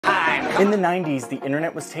In the 90s, the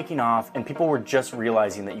internet was taking off and people were just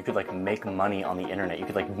realizing that you could like make money on the internet. You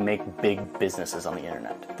could like make big businesses on the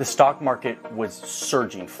internet. The stock market was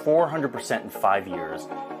surging 400% in 5 years,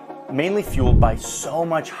 mainly fueled by so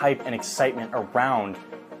much hype and excitement around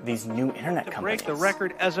these new internet companies. Break the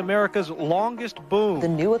record as America's longest boom. The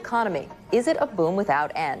new economy. Is it a boom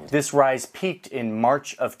without end? This rise peaked in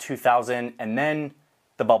March of 2000, and then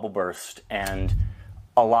the bubble burst, and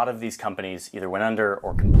a lot of these companies either went under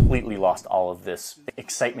or completely lost all of this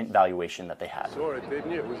excitement valuation that they had. Saw it,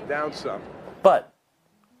 didn't you? It was down some. But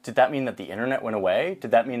did that mean that the internet went away?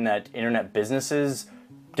 Did that mean that internet businesses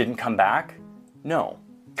didn't come back? No.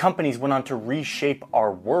 Companies went on to reshape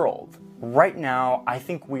our world. Right now, I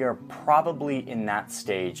think we are probably in that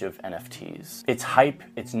stage of NFTs. It's hype,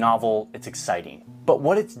 it's novel, it's exciting. But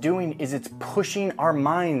what it's doing is it's pushing our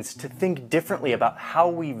minds to think differently about how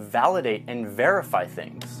we validate and verify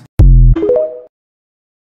things.